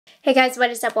Hey guys, what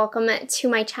is up? Welcome to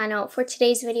my channel. For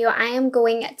today's video, I am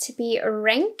going to be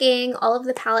ranking all of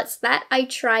the palettes that I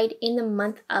tried in the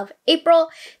month of April.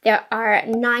 There are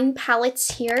 9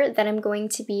 palettes here that I'm going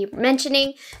to be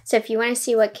mentioning. So if you want to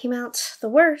see what came out the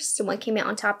worst and what came out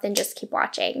on top, then just keep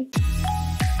watching.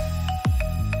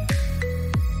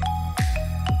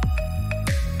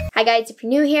 Hi guys, if you're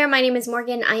new here, my name is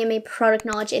Morgan. I am a product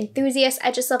knowledge enthusiast.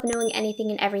 I just love knowing anything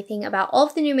and everything about all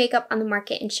of the new makeup on the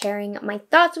market and sharing my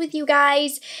thoughts with you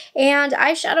guys. And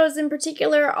eyeshadows in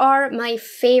particular are my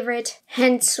favorite,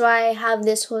 hence why I have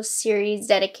this whole series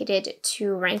dedicated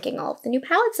to ranking all of the new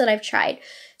palettes that I've tried.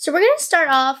 So we're going to start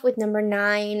off with number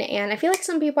 9, and I feel like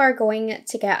some people are going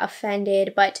to get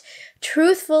offended, but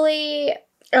truthfully,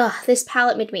 this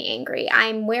palette made me angry.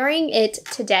 I'm wearing it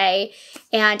today,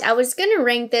 and I was gonna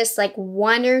rank this like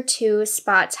 1 or 2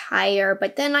 spots higher,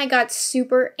 but then I got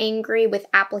super angry with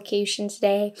application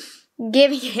today,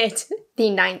 giving it the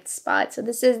 9th spot. So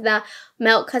this is the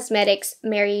Melt Cosmetics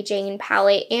Mary Jane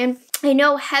palette, and I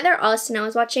know Heather Austin, I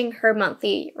was watching her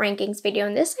monthly rankings video,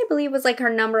 and this I believe was like her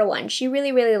 #1. She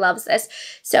really loves this.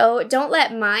 So don't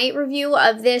let my review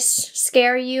of this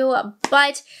scare you,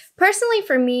 but personally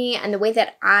for me and the way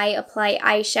that I apply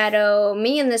eyeshadow,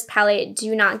 me and this palette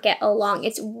do not get along.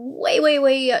 It's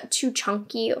way too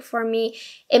chunky for me.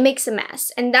 It makes a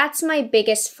mess, and that's my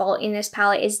biggest fault in this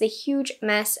palette, is the huge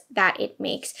mess that it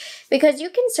makes. Because you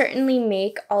can certainly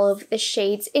make all of the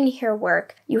shades in here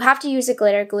work. You have to use a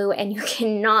glitter glue, and you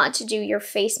cannot do your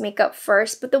face makeup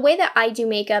first. But the way that I do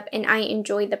makeup and I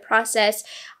enjoy the process,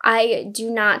 I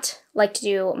do not like to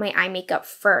do my eye makeup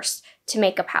first to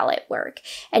make a palette work.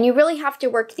 And you really have to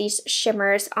work these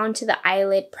shimmers onto the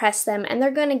eyelid, press them, and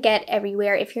they're gonna get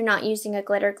everywhere if you're not using a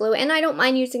glitter glue. And I don't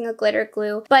mind using a glitter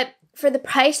glue, but for the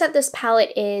price that this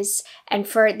palette is, and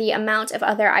for the amount of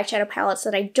other eyeshadow palettes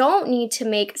that I don't need to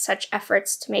make such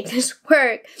efforts to make this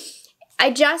work,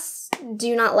 I just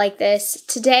do not like this.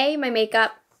 Today, my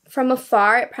makeup, from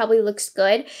afar, it probably looks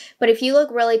good, but if you look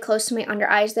really close to my under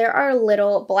eyes, there are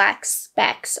little black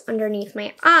specks underneath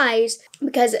my eyes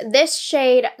because this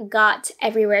shade got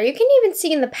everywhere. You can even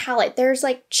see in the palette, there's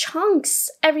like chunks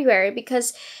everywhere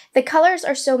because the colors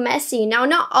are so messy. Now,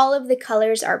 not all of the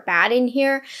colors are bad in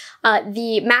here.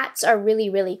 The mattes are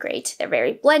really great. They're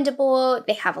very blendable.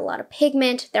 They have a lot of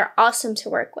pigment. They're awesome to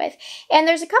work with. And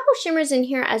there's a couple shimmers in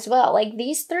here as well. Like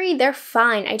these 3, they're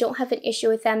fine. I don't have an issue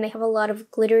with them. They have a lot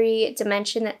of glittery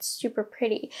dimension that's super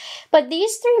pretty. But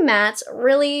these 3 mattes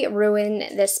really ruin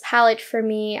this palette for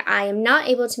me. I am not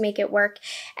able to make it work.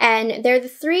 And they're the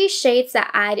 3 shades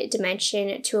that add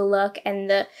dimension to a look,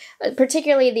 and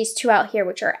particularly these 2 out here,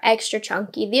 which are extra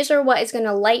chunky. These are what is going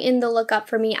to lighten the look up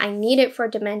for me. I need it for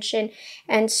dimension.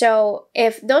 And so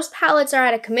if those palettes are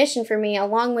at a commission for me,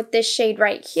 along with this shade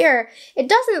right here, it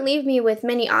doesn't leave me with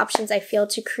many options, I feel,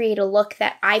 to create a look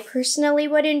that I personally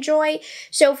would enjoy.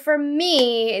 So for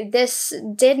me, this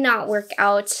did not work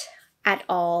out at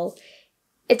all.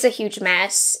 It's a huge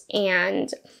mess, and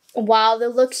while the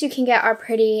looks you can get are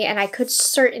pretty, and I could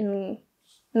certainly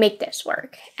make this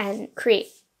work and create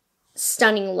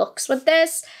stunning looks with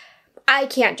this, I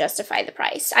can't justify the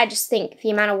price. I just think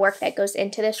the amount of work that goes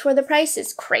into this for the price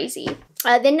is crazy.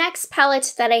 The next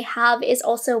palette that I have is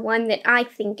also one that I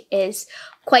think is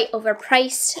quite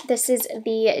overpriced. This is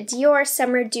the Dior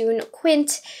Summer Dune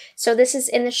Quint. So this is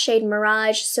in the shade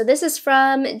Mirage. So this is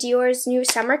from Dior's new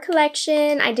summer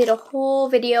collection. I did a whole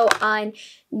video on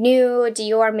new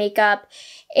Dior makeup,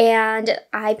 and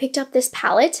I picked up this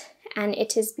palette, and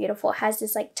it is beautiful. It has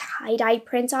this like tie-dye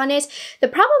print on it. The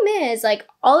problem is, like,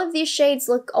 all of these shades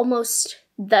look almost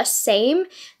the same.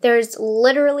 There's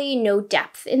literally no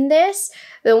depth in this.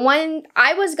 The one,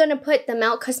 I was gonna put the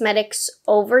Melt Cosmetics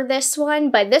over this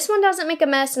one, but this one doesn't make a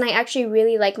mess, and I actually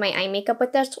really like my eye makeup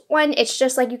with this one. It's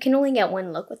just like you can only get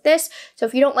one look with this. So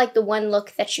if you don't like the one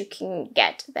look that you can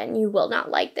get, then you will not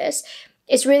like this.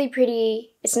 It's really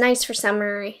pretty. It's nice for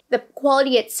summer. The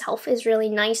quality itself is really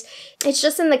nice. It's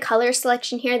just in the color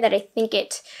selection here that I think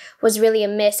it was really a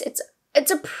miss.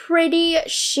 It's a pretty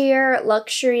sheer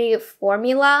luxury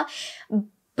formula,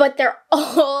 but they're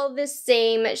all the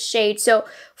same shade. So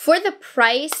for the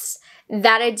price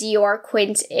that a Dior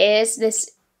Quint is,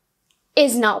 this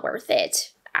is not worth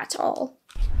it at all.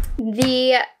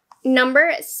 The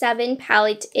number 7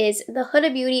 palette is the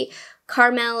Huda Beauty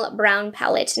Caramel Brown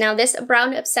palette. Now, this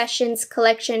Brown Obsessions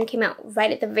collection came out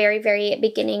right at the very, very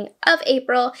beginning of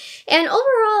April, and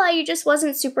overall, I just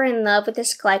wasn't super in love with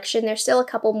this collection. There's still a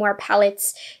couple more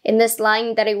palettes in this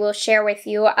line that I will share with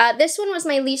you. This one was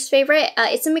my least favorite.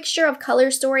 It's a mixture of color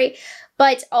story,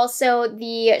 but also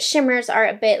the shimmers are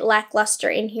a bit lackluster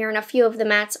in here, and a few of the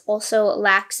mattes also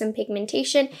lack some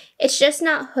pigmentation. It's just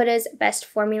not Huda's best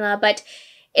formula, but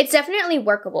it's definitely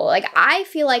workable. Like, I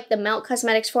feel like the Melt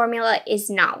Cosmetics formula is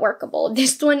not workable.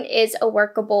 This one is a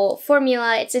workable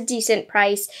formula. It's a decent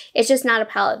price. It's just not a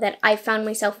palette that I found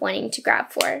myself wanting to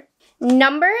grab for.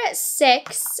 Number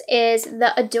 6 is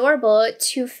the adorable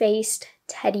Too Faced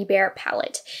Teddy Bear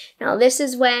palette. Now, this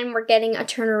is when we're getting a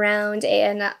turnaround,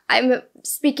 and I'm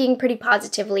speaking pretty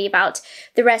positively about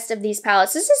the rest of these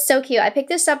palettes. This is so cute. I picked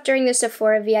this up during the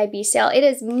Sephora VIB sale. It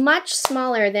is much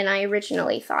smaller than I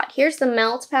originally thought. Here's the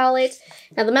Melt palette.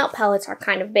 Now, the Melt palettes are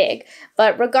kind of big,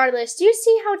 but regardless, do you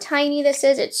see how tiny this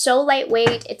is? It's so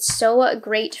lightweight. It's so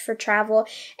great for travel,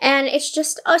 and it's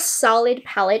just a solid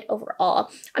palette overall.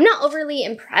 I'm not overly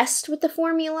impressed with the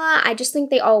formula. I just think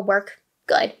they all work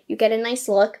good. You get a nice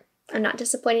look. I'm not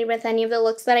disappointed with any of the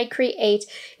looks that I create.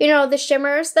 You know, the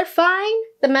shimmers, they're fine.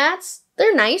 The mattes,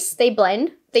 they're nice. They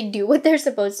blend. They do what they're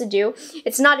supposed to do.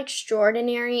 It's not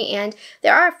extraordinary, and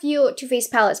there are a few Too Faced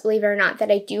palettes, believe it or not,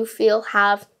 that I do feel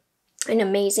have an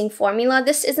amazing formula.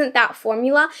 This isn't that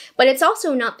formula, but it's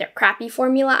also not their crappy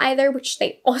formula either, which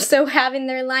they also have in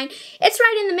their line. It's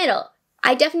right in the middle.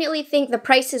 I definitely think the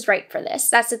price is right for this.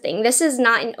 That's the thing. This is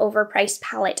not an overpriced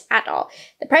palette at all.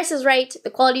 The price is right. The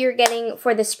quality you're getting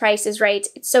for this price is right.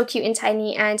 It's so cute and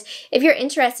tiny, and if you're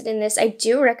interested in this, I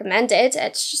do recommend it.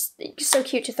 It's just so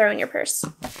cute to throw in your purse.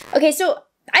 Okay, so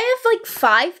I have like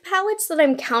 5 palettes that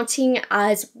I'm counting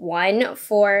as one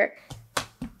for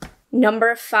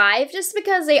number 5, just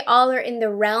because they all are in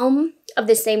the realm of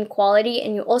the same quality,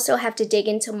 and you also have to dig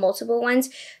into multiple ones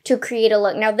to create a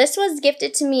look. Now, this was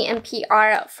gifted to me in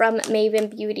PR from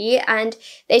Maven Beauty, and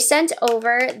they sent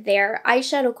over their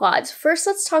eyeshadow quads. First,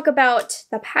 let's talk about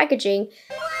the packaging.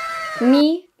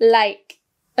 Me like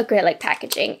acrylic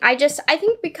packaging. I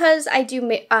think because I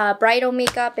do bridal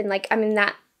makeup, and like I'm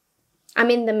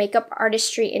in the makeup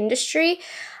artistry industry,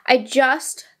 I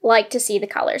just like to see the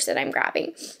colors that I'm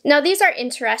grabbing. Now, these are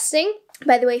interesting.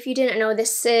 By the way, if you didn't know,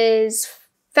 this is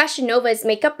Fashion Nova's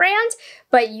makeup brand,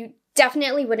 but you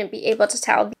definitely wouldn't be able to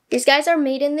tell. These guys are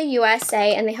made in the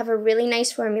USA, and they have a really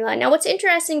nice formula. Now, what's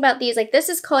interesting about these, like, this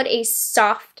is called a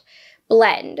soft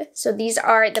blend. So these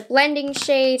are the blending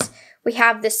shades. We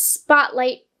have the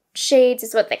spotlight shades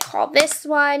is what they call this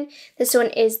one. This one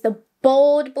is the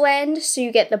bold blend, so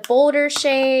you get the bolder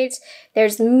shades.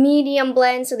 There's medium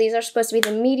blend, so these are supposed to be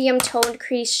the medium toned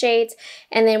crease shades.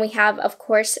 And then we have, of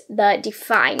course, the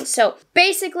define. So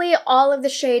basically, all of the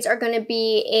shades are going to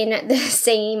be in the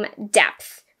same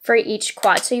depth for each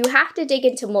quad. So you have to dig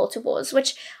into multiples,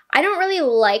 which I don't really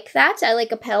like that. I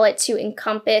like a palette to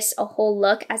encompass a whole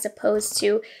look as opposed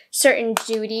to certain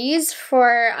duties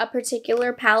for a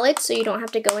particular palette, so you don't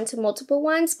have to go into multiple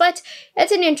ones, but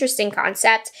it's an interesting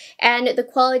concept, and the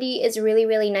quality is really,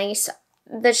 really nice.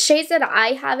 The shades that I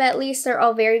have, at least, they're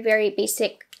all very, very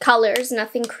basic colors,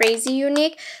 nothing crazy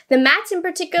unique. The mattes in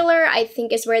particular, I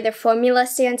think, is where their formula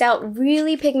stands out.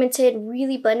 Really pigmented,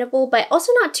 really blendable, but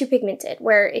also not too pigmented,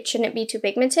 where it shouldn't be too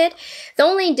pigmented. The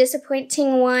only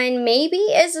disappointing one maybe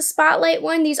is the spotlight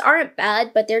one. These aren't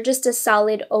bad, but they're just a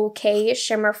solid, okay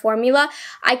shimmer formula.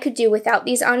 I could do without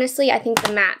these, honestly. I think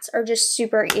the mattes are just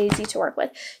super easy to work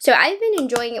with. So I've been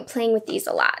enjoying playing with these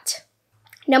a lot.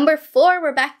 Number 4,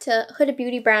 we're back to Huda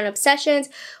Beauty Brown Obsessions.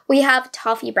 We have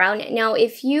Toffee Brown. Now,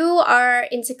 if you are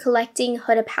into collecting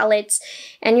Huda palettes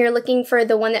and you're looking for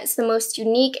the one that's the most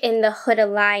unique in the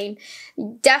Huda line,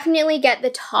 definitely get the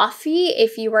Toffee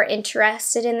if you are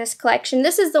interested in this collection.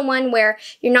 This is the one where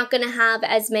you're not going to have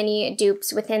as many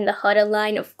dupes within the Huda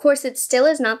line. Of course, it still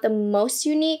is not the most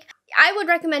unique. I would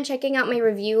recommend checking out my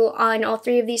review on all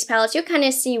 3 of these palettes. You'll kind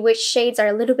of see which shades are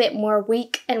a little bit more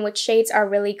weak and which shades are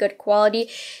really good quality.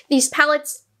 These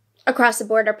palettes across the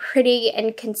board are pretty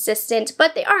and consistent,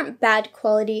 but they aren't bad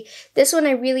quality. This one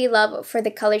I really love for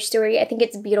the color story. I think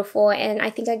it's beautiful, and I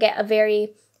think I get a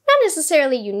very, not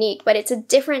necessarily unique, but it's a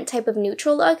different type of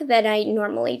neutral look than I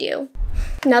normally do.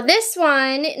 Now this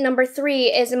one, number 3,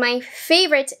 is my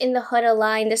favorite in the Huda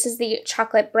line. This is the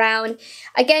chocolate brown.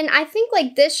 Again, I think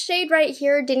like this shade right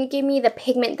here didn't give me the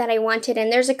pigment that I wanted,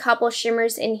 and there's a couple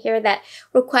shimmers in here that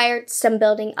required some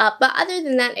building up. But other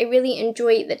than that, I really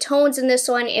enjoy the tones in this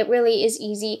one. It really is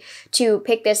easy to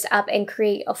pick this up and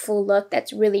create a full look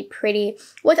that's really pretty.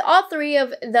 With all 3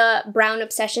 of the Brown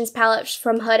Obsessions palettes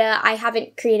from Huda, I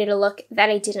haven't created a look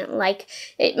that I didn't like.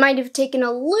 It might have taken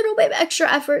a little bit of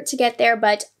extra effort to get there,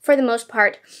 but for the most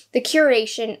part, the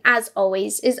curation, as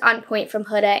always, is on point from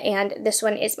Huda, and this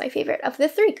one is my favorite of the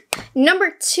 3.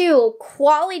 Number 2,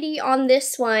 quality on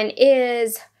this one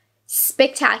is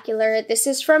spectacular. This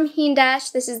is from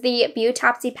Hindash. This is the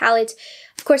Beautopsy palette.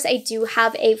 Of course, I do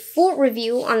have a full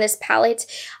review on this palette.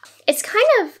 It's kind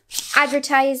of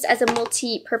advertised as a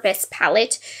multi-purpose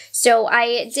palette. So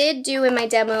I did do in my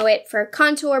demo it for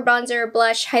contour, bronzer,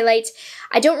 blush, highlight.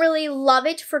 I don't really love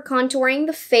it for contouring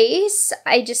the face.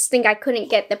 I just think I couldn't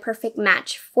get the perfect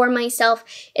match for myself.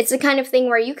 It's the kind of thing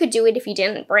where you could do it if you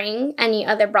didn't bring any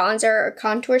other bronzer or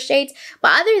contour shades.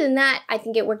 But other than that, I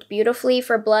think it worked beautifully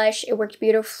for blush. It worked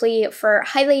beautifully for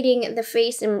highlighting the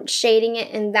face and shading it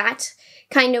in that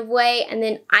kind of way. And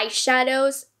then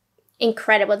eyeshadows,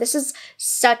 incredible. This is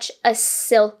such a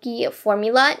silky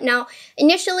formula. Now,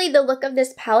 initially the look of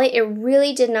this palette, it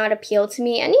really did not appeal to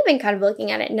me, and even kind of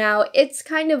looking at it now, it's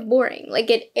kind of boring.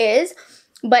 Like, it is,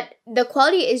 but the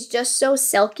quality is just so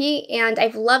silky, and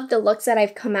I've loved the looks that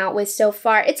I've come out with so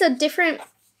far. It's a different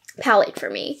palette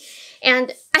for me.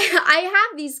 And I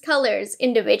have these colors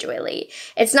individually.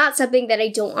 It's not something that I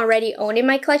don't already own in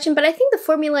my collection, but I think the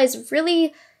formula is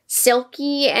really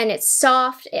silky and it's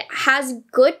soft. It has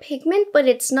good pigment, but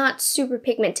it's not super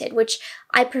pigmented, which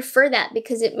I prefer that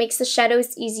because it makes the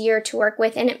shadows easier to work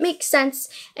with, and it makes sense,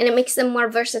 and it makes them more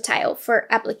versatile for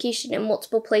application in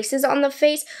multiple places on the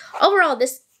face. Overall,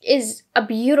 this is a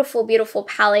beautiful, beautiful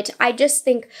palette. I just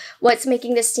think what's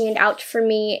making this stand out for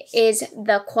me is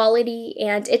the quality,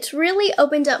 and it's really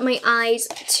opened up my eyes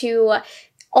to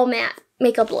all matte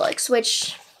makeup looks,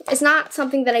 which is not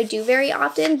something that I do very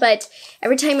often, but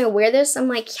every time I wear this, I'm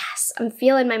like, yes, I'm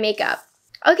feeling my makeup.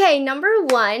 Okay, number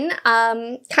 1,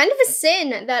 kind of a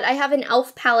sin that I have an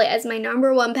e.l.f. palette as my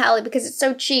number 1 palette because it's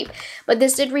so cheap, but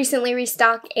this did recently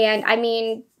restock, and I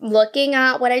mean, looking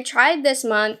at what I tried this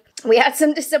month, we had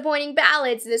some disappointing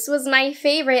palettes. This was my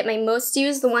favorite, my most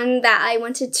used, the one that I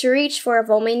wanted to reach for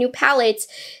of all my new palettes.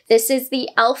 This is the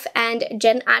e.l.f. and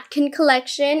Jen Atkin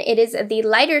collection. It is the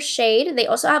lighter shade. They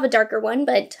also have a darker one,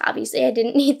 but obviously I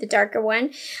didn't need the darker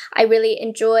one. I really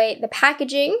enjoy the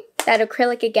packaging, that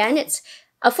acrylic again. It's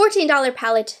a $14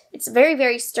 palette. It's very,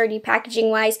 very sturdy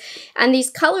packaging-wise, and these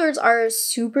colors are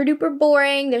super duper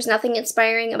boring. There's nothing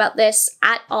inspiring about this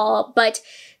at all, but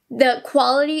the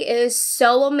quality is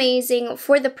so amazing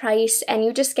for the price, and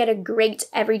you just get a great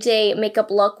everyday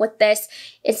makeup look with this.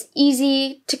 It's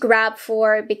easy to grab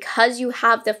for because you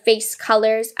have the face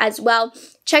colors as well.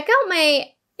 Check out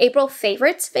my April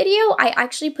favorites video. I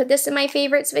actually put this in my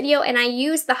favorites video, and I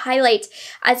used the highlight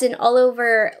as an all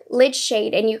over lid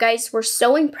shade, and you guys were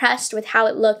so impressed with how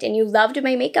it looked, and you loved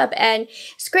my makeup, and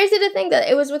it's crazy to think that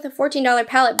it was with a $14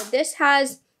 palette, but this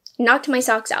has knocked my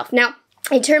socks off. Now,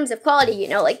 in terms of quality, you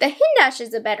know, like the Hindash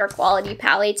is a better quality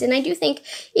palette, and I do think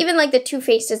even like the Too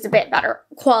Faced is a bit better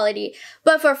quality,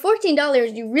 but for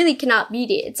 $14, you really cannot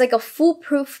beat it. It's like a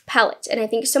foolproof palette, and I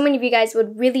think so many of you guys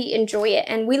would really enjoy it,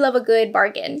 and we love a good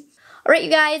bargain. Alright,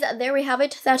 you guys, there we have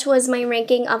it. That was my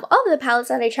ranking of all of the palettes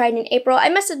that I tried in April. I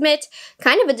must admit,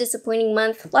 kind of a disappointing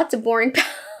month. Lots of boring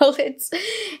palettes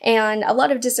and a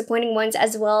lot of disappointing ones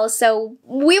as well. So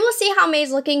we will see how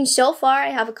May's looking so far. I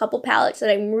have a couple palettes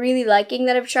that I'm really liking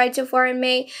that I've tried so far in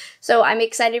May. So I'm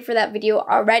excited for that video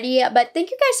already. But thank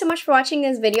you guys so much for watching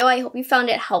this video. I hope you found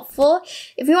it helpful.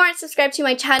 If you aren't subscribed to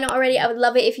my channel already, I would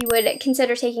love it if you would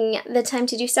consider taking the time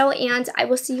to do so. And I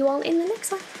will see you all in the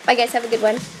next one. Bye guys, have a good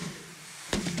one.